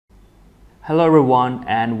Hello everyone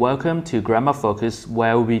and welcome to Grammar Focus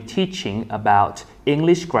where we'll be teaching about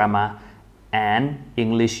English grammar and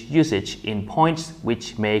English usage in points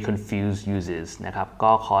which may confuse users นะครับ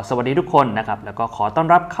ก็ขอสวัสดีทุกคนนะครับแล้วก็ขอต้อน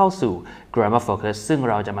รับเข้าสู่ Grammar Focus ซึ่ง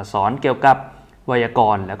เราจะมาสอนเกี่ยวกับไวยาก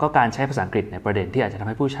รณ์แล้วก็การใช้ภาษาอังกฤษในประเด็นที่อาจจะทำ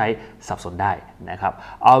ให้ผู้ใช้สับสนได้นะครับ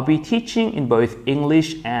I'll be teaching in both English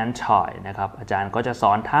and Thai นะครับอาจารย์ก็จะส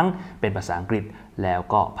อนทั้งเป็นภาษาอังกฤษแล้ว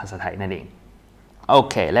ก็ภาษาไทยนั่นเอง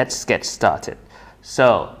Okay, let's get started. So,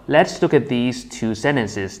 let's look at these two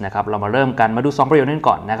sentences นะครับเรามาเริ่มกันมาดู2ประโยคนี้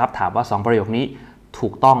ก่อนนะครับถามว่า2ประโยคนี้ถู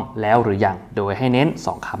กต้องแล้วหรือยังโดยให้เน้น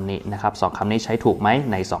2คำนี้นะครับ2คำนี้ใช้ถูกไหม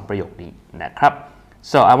ใน2ประโยคนี้นะครับ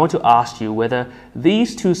So, I want to ask you whether these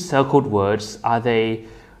two circled words are they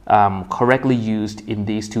correctly used in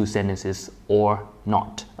these two sentences or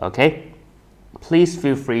not. Okay?Please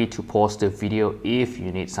feel free to pause the video if you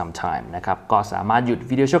need some time นะครับก็สามารถหยุด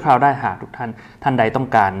วิดีโอชั่วคราวได้หากทุกท่านใดต้อง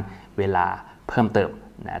การเวลาเพิ่มเติม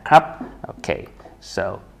นะครับ Okay so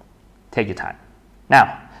take your time now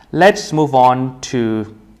let's move on to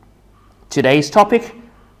today's topic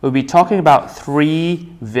we'll be talking about three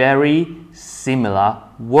very similar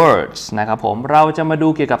words นะครับผมเราจะมาดู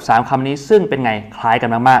เกี่ยวกับ3คำนี้ซึ่งเป็นไงคล้ายกัน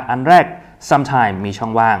มากๆอันแรก sometime มีช่อ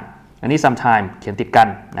งว่างอันนี้ sometime เขียนติดกัน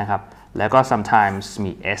นะครับแล้วก็ sometimes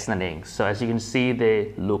มี s นั่นเอง so as you can see they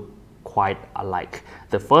look quite alike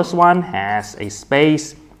the first one has a space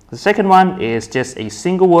the second one is just a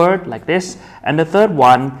single word like this and the third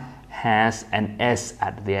one has an s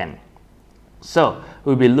at the end so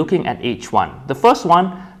we'll be looking at each one the first one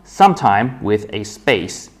sometime with a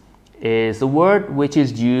space is a word which is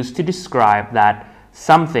used to describe that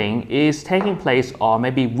something is taking place or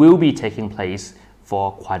maybe will be taking place for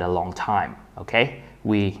quite a long time okay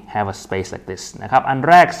we have a space like this นะครับอัน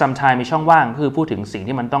แรก sometime มีช่องว่างคือพูดถึงสิ่ง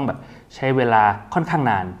ที่มันต้องแบบใช้เวลาค่อนข้าง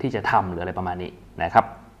นานที่จะทำหรืออะไรประมาณนี้นะครับ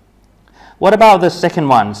What about the second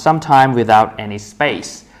one sometime without any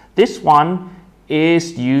space this one is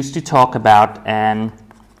used to talk about an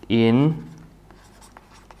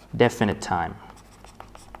indefinite time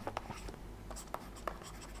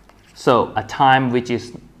so a time which is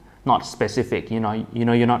not specific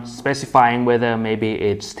you're not specifying whether maybe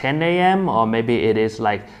it's 10 a.m. or maybe it is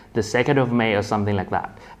like the 2nd of May or something like that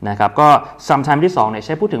นะครับก็ sometime ที่2เนี่ยใ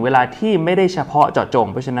ช้พูดถึงเวลาที่ไม่ได้เฉพาะเจาะจง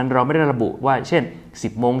เพราะฉะนั้นเราไม่ได้ระบุว่าเช่น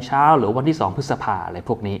 10 โมงเช้าหรือวันที่2พฤษภาอะไร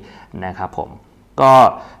พวกนี้นะครับผมก็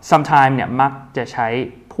sometime เนี่ยมักจะใช้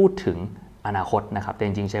พูดถึงอนาคตนะครับแต่จ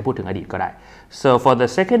ริงๆใช้พูดถึงอดีตก็ได้ so for the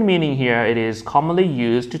second meaning here it is commonly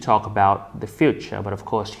used to talk about the future but of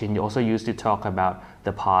course you can also use to talk about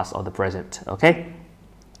the past or the present okay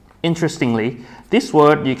interestingly this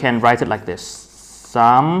word you can write it like this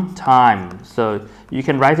sometime so you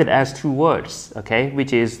can write it as two words okay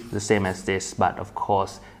which is the same as this but of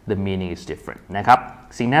course the meaning is different นะครับ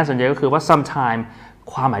สิ่งน่าสนใจก็คือว่า sometime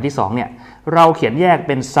ความหมายที่2เนี่ยเราเขียนแยกเ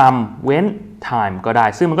ป็น some เว้น time ก็ได้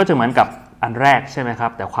ซึ่งมันก็จะเหมือนกับอันแรกใช่ไหมครั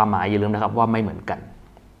บแต่ความหมายอย่าลืมนะครับว่าไม่เหมือนกัน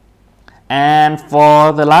and for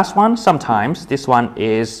the last one sometimes this one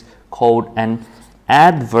is called an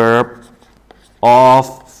adverb of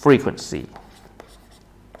frequency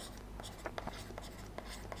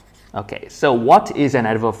okay so what is an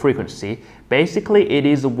adverb of frequency basically it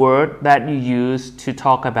is a word that you use to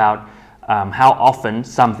talk about how often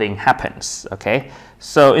something happens okay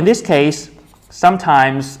so in this case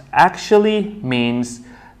sometimes actually means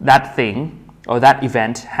that thing or that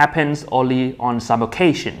event happens only on some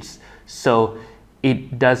occasions so it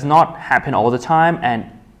does not happen all the time and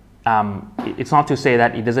it's not to say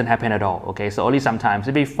that it doesn't happen at all okay so only sometimes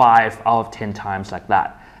maybe 5 out of 10 times like that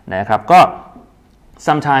นะครับก็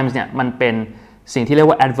sometimes เนี่ยมันเป็นสิ่งที่เรียก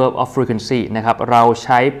ว่า adverb of frequency นะครับเราใ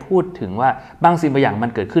ช้พูดถึงว่าบางสิ่งบางอย่างมั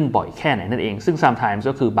นเกิดขึ้นบ่อยแค่ไหนนั่นเองซึ่ง sometimes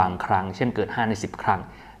ก็คือบางครั้งเช่นเกิด5ใน10 ครั้ง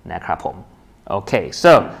นะครับผม okay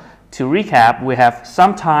so to recap we have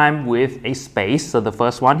sometime with a space so the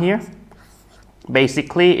first one here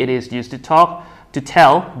basically it is used to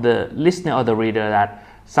tell the listener or the reader that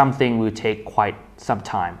something will take quite some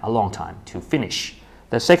time a long time to finish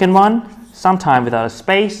the second one sometime without a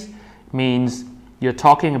space means you're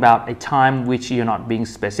talking about a time which you're not being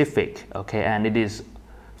specific okay and it is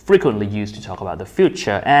frequently used to talk about the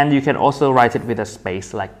future and you can also write it with a space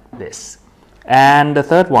like this and the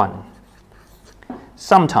third one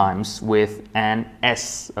sometimes with an s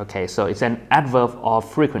okay so it's an adverb of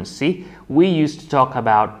frequency we use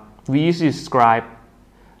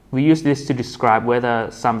this to describe whether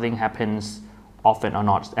something happens often or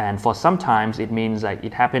not and for sometimes it means like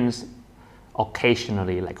it happens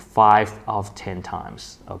occasionally like 5 out of 10 times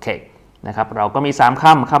okay นะครับเราก็มี3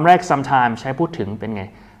คำแรก sometime ใช้พูดถึงเป็นไง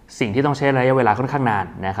สิ่งที่ต้องใช้ระยะเวลาค่อนข้างนาน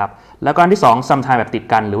นะครับแล้วก็อันที่ 2 sometime แบบติด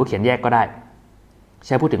กันหรือว่าเขียนแยกก็ได้ใ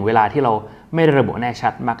ช้พูดถึงเวลาที่เราไม่ได้ระบุแน่ชั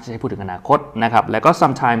ดมักจะใช้พูดถึงอนาคตนะครับแล้วก็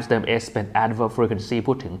sometimes เติม s เป็น adverb frequency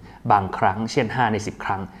พูดถึงบางครั้งเช่น5ใน10ค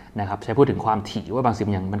รั้งนะครับใช้พูดถึงความถี่ว่าบางสิ่ง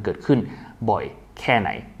อย่างมันเกิดขึ้นบ่อยแค่ไหน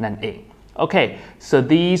นั่นเอง Okay so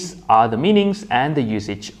these are the meanings and the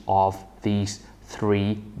usage of these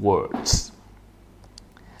 3 words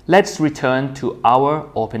Let's return to our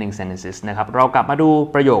opening sentences นะครับเรากลับมาดู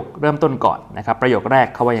ประโยคเริ่มต้นก่อนนะครับประโยคแรก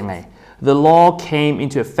เขาว่ายังไง The law came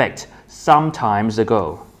into effect some times ago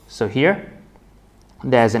so here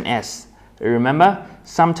there's an s remember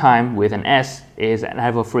sometime with an s is an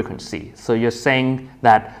adverb frequency so you're saying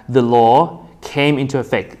that the law came into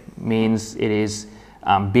effect means it is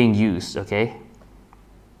being used okay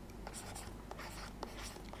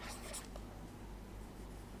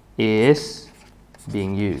is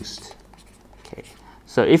being used okay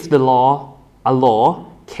so if a law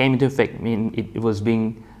came into effect mean it was being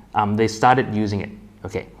they started using it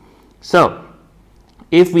okay so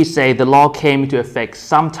if we say the law came into effect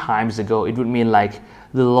some times ago it would mean like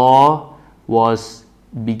the law was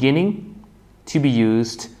beginning to be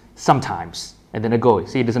used sometimes and then ago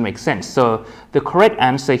see it doesn't make sense so the correct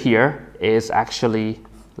answer here is actually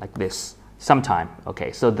like this sometime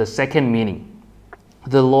okay so the second meaning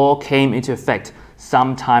the law came into effect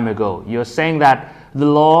some time ago you're saying that the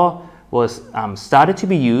law was started to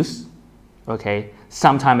be used okay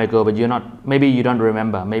some time ago but maybe you don't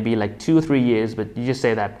remember maybe like 2 or 3 years but you just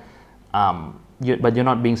say that but you're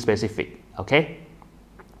not being specific okay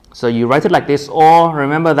so you write it like this or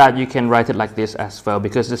remember that you can write it like this as well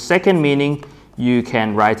because the second meaning you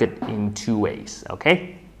can write it in 2 ways okay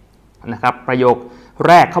นะครับประโยค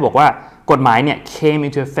แรกเขาบอกว่ากฎหมายเนี่ย came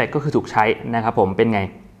into effect ก็คือถูกใช้นะครับผมเป็นไง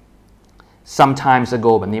sometimes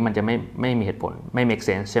ago แบบนี้มันจะไม่มีเหตุผลไม่ make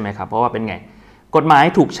sense ใช่ไหมครับเพราะว่าเป็นไงกฎหมาย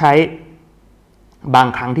ถูกใช้บาง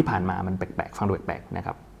ครั้งที่ผ่านมามันแปลกๆฟังดูแปลกๆนะค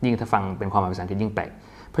รับยิ่งถ้าฟังเป็นความหมายภาษาอังกฤษยิ่งแปลก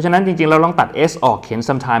เพราะฉะนั้นจริงๆเราลองตัด s ออกเขียน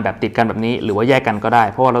sometime แบบติดกันแบบนี้หรือว่าแยกกันก็ได้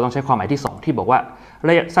เพราะว่าเราต้องใช้ความหมายที่2ที่บอกว่า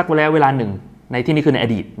สักระยะเวลาหนึ่งในที่นี้คือในอ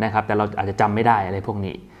ดีตนะครับแต่เราอาจจะจำไม่ได้อะไรพวก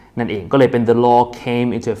นี้นั่นเองก็เลยเป็น the law came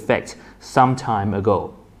into effect some time ago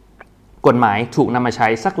กฎหมายถูกนำมาใช้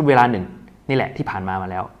สักเวลาหนึ่งนี่แหละที่ผ่านมา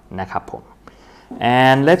แล้วนะครับผม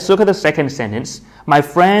and let's look at the second sentence my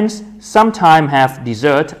friends sometimes have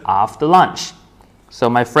dessert after lunch so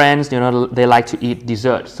my friends they like to eat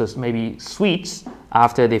dessert so maybe sweets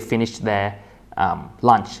after they finish their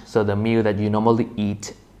lunch so the meal that you normally eat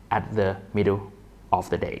at the middle of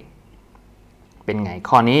the dayเป็นไง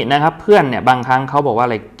ข้อนี้นะครับเพื่อนเนี่ยบางครั้งเขาบอกว่าอ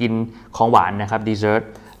ะไรกินของหวานนะครับ dessert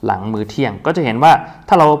หลังมื้อเที่ยงก็จะเห็นว่า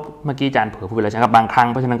ถ้าเราเมื่อกี้อาจารย์เผยพูดไปแล้วใช่ครับบางครั้ง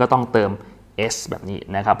เพราะฉะนั้นก็ต้องเติม s แบบนี้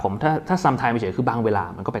นะครับผมถ้า sometime เฉยคือบางเวลา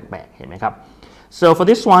มันก็แปลกๆเห็นไหมครับ so for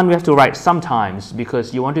this one we have to write sometimes because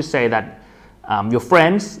you want to say that your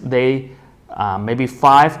friends they maybe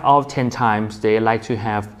 5 out of 10 times they like to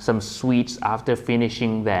have some sweets after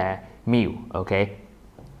finishing their meal okay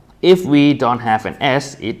if we don't have an s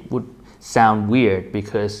it would sound weird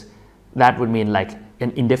because that would mean like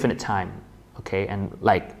an indefinite time okay and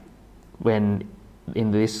like when in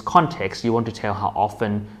this context you want to tell how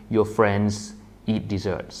often your friends eat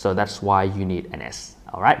dessert so that's why you need an s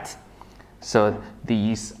all right so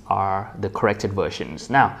these are the corrected versions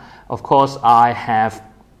now of course I have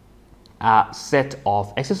a set of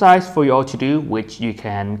exercise for you all to do which you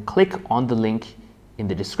can click on the link in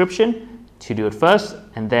the description to do it first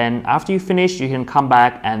and then after you finish you can come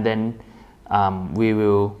back and then we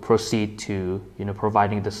will proceed to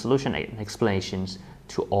providing the solution and explanations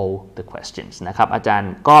to all the questions นะครับอาจาร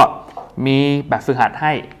ย์ก็มีแบบฝึกหัดใ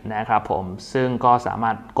ห้นะครับผมซึ่งก็สามา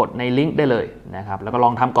รถกดในลิงก์ได้เลยนะครับแล้วก็ล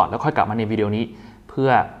องทำก่อนแล้วค่อยกลับมาในวิดีโอนี้เพื่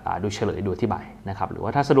อดูเฉลยดูอธิบายนะครับหรือว่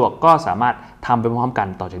าถ้าสะดวกก็สามารถทำไปพร้อมกัน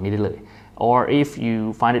ต่อจากนี้ได้เลย or if you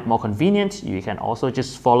find it more convenient you can also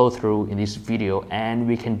just follow through in this video and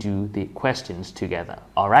we can do the questions together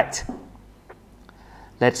alright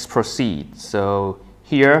let's proceed so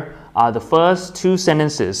here are the first 2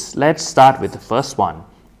 sentences let's start with the first one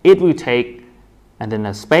it will take and then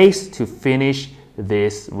a space to finish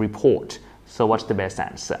this report so what's the best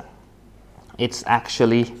answer it's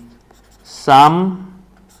actually some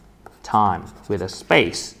time with a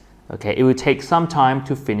space okay it will take some time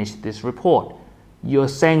to finish this report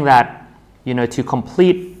you're saying that to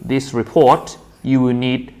complete this report you will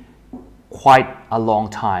need quite a long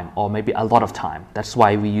time or maybe a lot of time that's why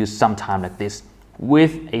we use some time like this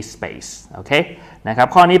with a space โอเคนะครับ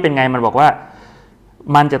ข้อนี้เป็นไงมันบอกว่า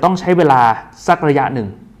มันจะต้องใช้เวลาสักระยะหนึ่ง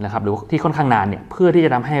นะครับหรือที่ค่อนข้างนานเนี่ยเพื่อที่จ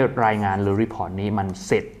ะทำให้รายงานหรือรีพอร์ตนี้มันเ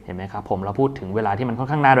สร็จเห็นไหมครับผมเราพูดถึงเวลาที่มันค่อน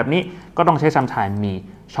ข้างนานแบบนี้ก็ต้องใช้ some time มี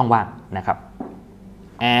ช่องว่างนะครับ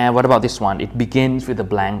And what about this one? It begins with a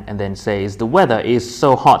blank and then says, the weather is so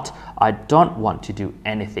hot, I don't want to do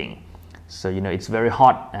anything. So, it's very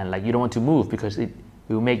hot and like you don't want to move because it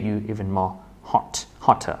will make you even more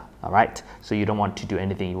hotter, all right? So you don't want to do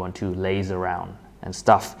anything, you want to laze around and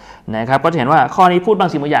stuff นะครับก็จะเห็นว่าข้อนี้พูดบาง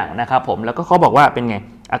สิ่งบางอย่างนะครับผมแล้วก็เขาบอกว่าเป็นไง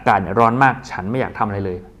อากาศร้อนมากฉันไม่อยากทำอะไรเ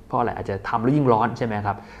ลยเพราะอะไรอาจจะทำแล้วยิ่งร้อนใช่ไหมค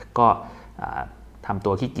รับก็ทำตั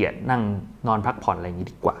วขี้เกียจนั่งนอนพักผ่อนอะไรอย่างนี้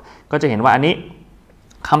ดีกว่าก็จะเห็นว่าอันนี้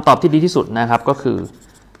คำตอบที่ดีที่สุดนะครับก็คือ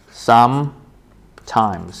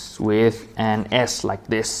sometimes with an s like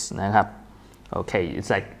this นะครับ okay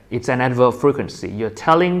it's an adverb frequency you're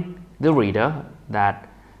telling the reader that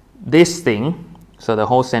this thing so the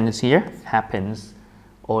whole sentence here happens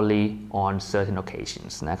only on certain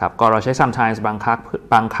occasions นะครับก็เราใช้ sometimes บางค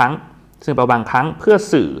รั้งซึ่งแปลว่าบางครั้งเพื่อ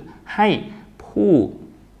สื่อให้ผู้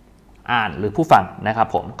อ่านหรือผู้ฟังนะครับ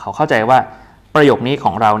ผมเขาเข้าใจว่าประโยคนี้ข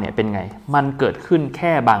องเราเนี่ยเป็นไงมันเกิดขึ้นแ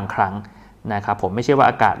ค่บางครั้งนะครับผมไม่ใช่ว่า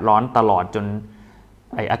อากาศร้อนตลอดจน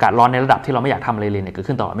อากาศร้อนในระดับที่เราไม่อยากทำอะไรเลยเนี่ยเกิด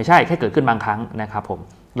ขึ้นตลอดไม่ใช่แค่เกิดขึ้นบางครั้งนะครับผม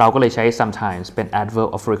เราก็เลยใช้ sometimes เป็น adverb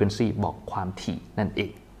of frequency บอกความถี่นั่นเอ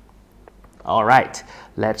ง alright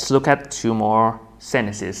let's look at two more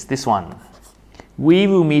sentences this one we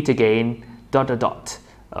will meet again ...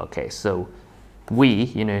 okay so we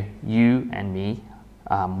you and me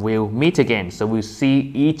will meet again so we'll see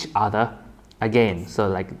each other again so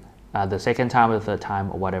like the second time or the third time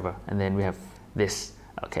or whatever and then we have this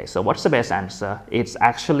okay so what's the best answer it's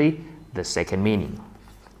actually the second meaning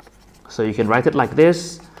so you can write it like this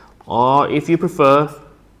or if you prefer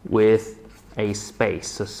with a space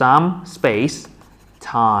so some space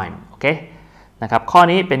time okay นะครับข้อ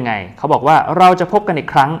นี้เป็นไงเขาบอกว่าเราจะพบกันอีก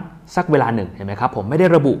ครั้งสักเวลาหนึ่งเห็นไหมครับผมไม่ได้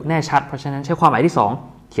ระบุแน่ชัดเพราะฉะนั้นใช้ความหมายที่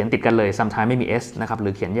2เขียนติดกันเลย sometime ไม่มี s นะครับหรื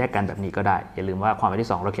อเขียนแยกกันแบบนี้ก็ได้อย่าลืมว่าความหมายที่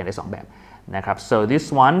2เราเขียนได้2แบบนะครับ so this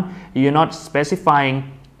one you're not specifying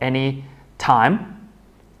any time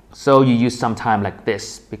so you use some time like this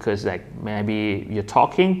because like maybe you're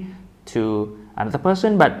talking to another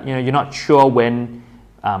person but you're not sure when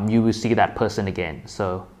you will see that person again so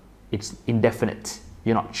it's indefinite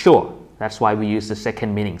you're not sure that's why we use the second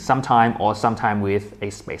meaning sometime or sometime with a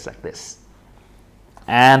space like this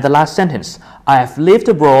and the last sentence I have lived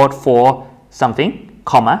abroad for something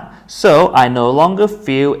comma so I no longer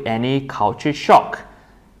feel any culture shock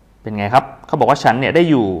เป็นไงครับเขาบอกว่าฉันเนี่ยได้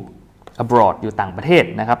อยู่ abroad อยู่ต่างประเทศ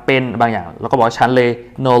นะครับเป็นบางอย่างแล้วก็บอกว่าฉันเลย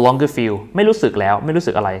no longer feel ไม่รู้สึกแล้วไม่รู้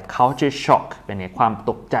สึกอะไร culture shock เป็นไงความ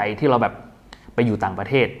ตกใจที่เราแบบไปอยู่ต่างประ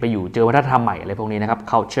เทศไปอยู่เจอวัฒนธรรมใหม่อะไรพวกนี้นะครับ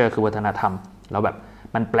culture คือวัฒนธรรมแล้วแบบ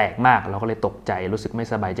มันแปลกมากเราก็เลยตกใจรู้สึกไม่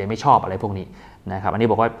สบายใจไม่ชอบอะไรพวกนี้นะครับอันนี้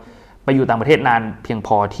บอกว่าไปอยู่ต่างประเทศนานเพียงพ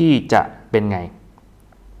อที่จะเป็นไง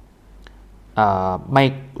ไม่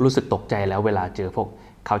รู้สึกตกใจแล้วเวลาเจอพวก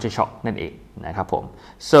culture shock นั่นเองนะครับผม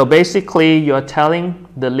so basically you're telling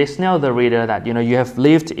the listener or the reader that you have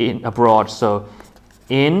lived in abroad so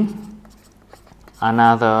in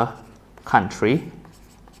another country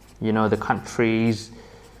the countries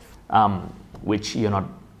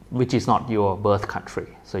which is not your birth country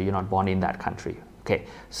so you're not born in that country okay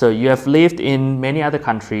so you have lived in many other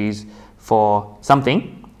countries for something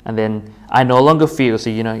and then I no longer feel so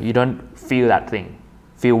you don't feel that thing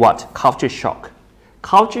feel what culture shock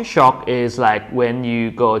culture shock is like when you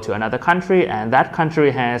go to another country and that country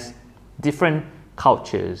has different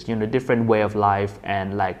cultures different way of life and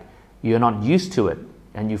like you're not used to it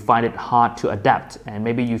and you find it hard to adapt and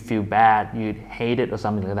maybe you feel bad you hate it or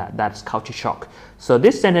something like that that's culture shock so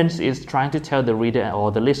this sentence is trying to tell the reader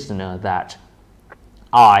or the listener that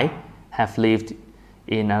I have lived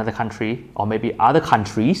in another country or maybe other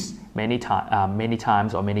countries many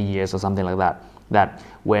times or many years or something like that that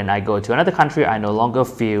when I go to another country I no longer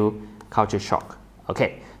feel culture shock okay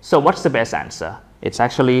so what's the best answer it's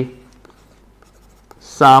actually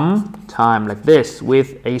some time like this with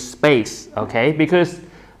a space okay because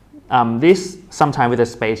this sometime with a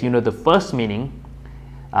space the first meaning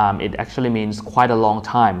it actually means quite a long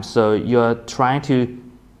time so you're trying to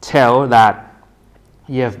tell that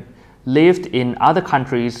you have lived in other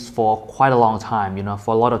countries for quite a long time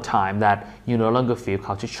for a lot of time that you no longer feel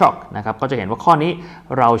culture shock นะครับก็จะเห็นว่าข้อนี้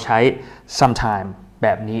เราใช้ sometime แบ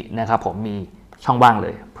บนี้นะครับผมมีช่องว่างเล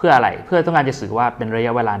ยเพื่ออะไรเพื่อต้องการจะสื่อว่าเป็นระย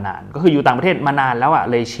ะเวลานานก็คืออยู่ต่างประเทศมานานแล้ว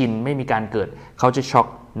เลยชินไม่มีการเกิด culture shock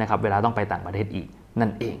นะครับเวลาต้องไปต่างประเทศอีกนั่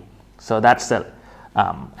นเอง so that's the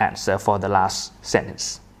answer for the last sentence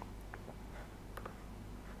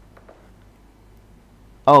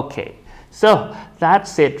okay so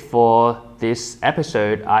that's it for this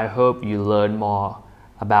episode I hope you learn more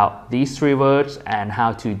about these three words and how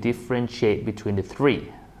to differentiate between the three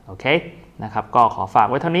okay นะครับก็ขอฝาก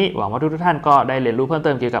ไว้เท่านี้หวังว่าทุกท่านก็ได้เรียนรู้เพิ่มเ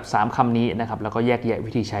ติมเกี่ยวกับ3คำนี้นะครับแล้วก็แยกแยะ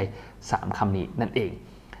วิธีใช้3คำนี้นั่นเอง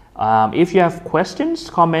if you have questions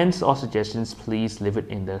comments or suggestions please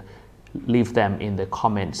leave them in the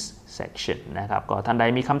comments section นะครับก็ท่านใด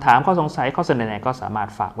มีคำถามข้อสงสัยข้อเสนอแนะก็สามารถ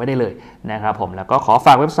ฝากไว้ได้เลยนะครับผมแล้วก็ขอฝ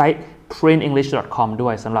ากเว็บไซต์ PrinEnglish.com ด้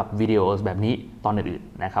วยสำหรับวิดีโอแบบนี้ตอนอื่น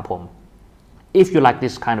ๆนะครับผมIf you like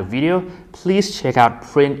this kind of video, please check out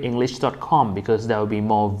PrinEnglish.com because there will be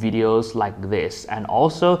more videos like this. And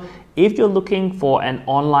also, if you're looking for an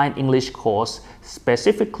online English course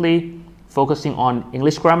specifically focusing on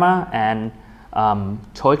English grammar and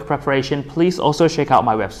TOEIC preparation, please also check out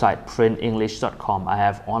my website PrinEnglish.com. I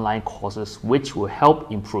have online courses which will help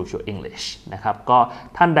improve your English. นะครับก็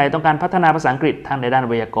ท่านใดต้องการพัฒนาภาษาอังกฤษทั้งในด้าน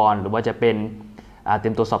ไวยากรณ์หรือว่าจะเป็นเตรี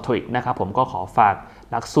ยมตัวสอบ TOEIC นะครับผมก็ขอฝาก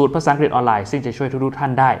หลักสูตรภาษาอังกฤษออนไลน์ซึ่งจะช่วยทุกท่า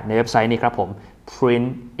นได้ในเว็บไซต์นี้ครับผม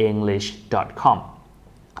PrinEnglish.com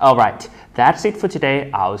Alright, that's it for today.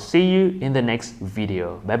 I'll see you in the next video.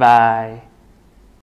 Bye bye.